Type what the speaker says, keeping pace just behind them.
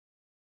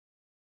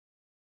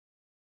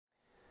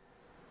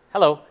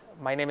Hello,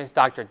 my name is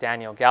Dr.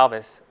 Daniel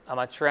Galvez. I'm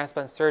a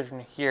transplant surgeon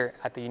here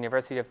at the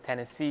University of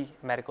Tennessee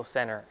Medical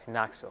Center in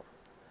Knoxville.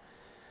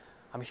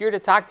 I'm here to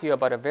talk to you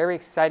about a very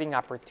exciting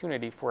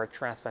opportunity for our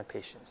transplant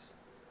patients,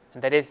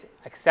 and that is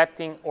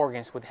accepting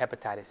organs with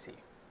hepatitis C.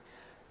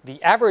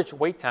 The average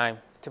wait time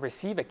to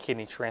receive a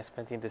kidney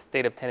transplant in the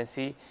state of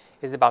Tennessee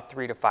is about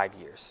 3 to 5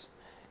 years.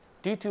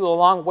 Due to a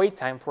long wait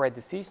time for a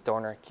deceased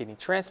donor kidney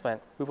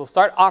transplant, we will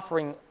start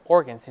offering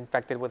organs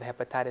infected with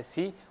hepatitis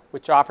C,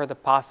 which offer the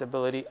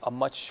possibility of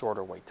much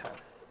shorter wait time.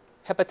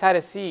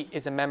 Hepatitis C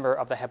is a member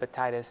of the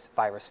hepatitis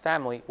virus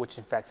family, which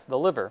infects the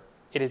liver.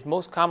 It is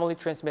most commonly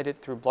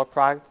transmitted through blood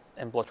products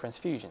and blood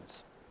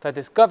transfusions. The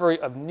discovery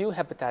of new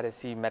hepatitis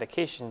C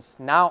medications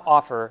now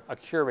offer a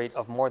cure rate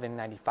of more than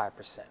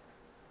 95%.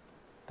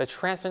 The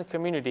transplant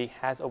community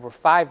has over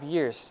 5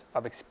 years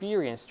of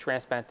experience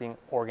transplanting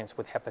organs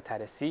with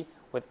hepatitis C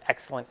with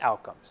excellent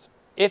outcomes.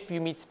 If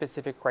you meet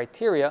specific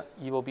criteria,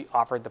 you will be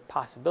offered the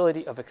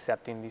possibility of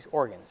accepting these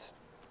organs.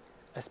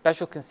 A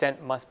special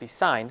consent must be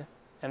signed,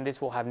 and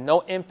this will have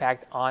no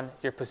impact on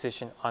your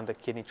position on the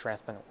kidney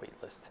transplant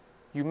waitlist.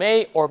 You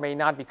may or may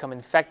not become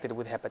infected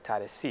with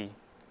hepatitis C.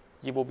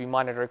 You will be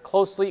monitored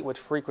closely with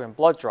frequent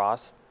blood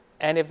draws,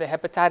 and if the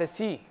hepatitis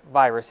C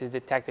virus is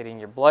detected in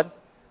your blood,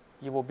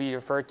 you will be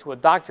referred to a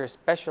doctor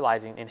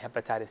specializing in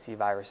hepatitis C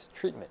virus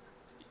treatment.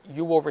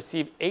 You will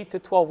receive 8 to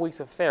 12 weeks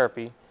of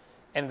therapy,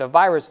 and the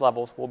virus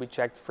levels will be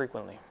checked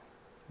frequently.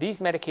 These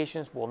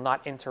medications will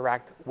not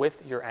interact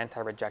with your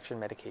anti-rejection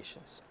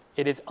medications.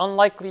 It is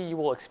unlikely you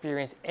will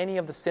experience any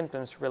of the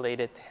symptoms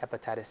related to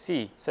hepatitis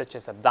C, such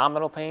as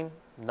abdominal pain,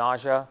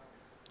 nausea,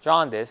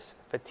 jaundice,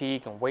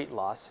 fatigue, and weight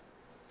loss,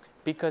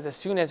 because as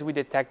soon as we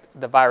detect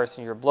the virus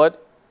in your blood,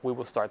 we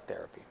will start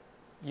therapy.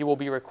 You will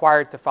be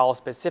required to follow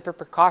specific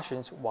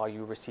precautions while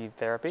you receive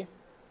therapy.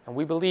 And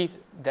we believe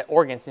that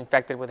organs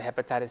infected with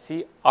hepatitis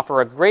C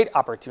offer a great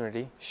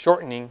opportunity,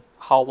 shortening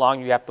how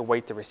long you have to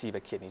wait to receive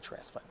a kidney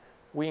transplant.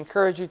 We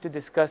encourage you to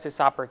discuss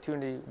this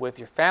opportunity with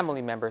your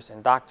family members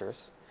and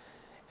doctors,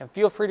 and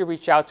feel free to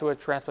reach out to a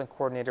transplant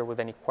coordinator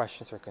with any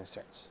questions or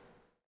concerns.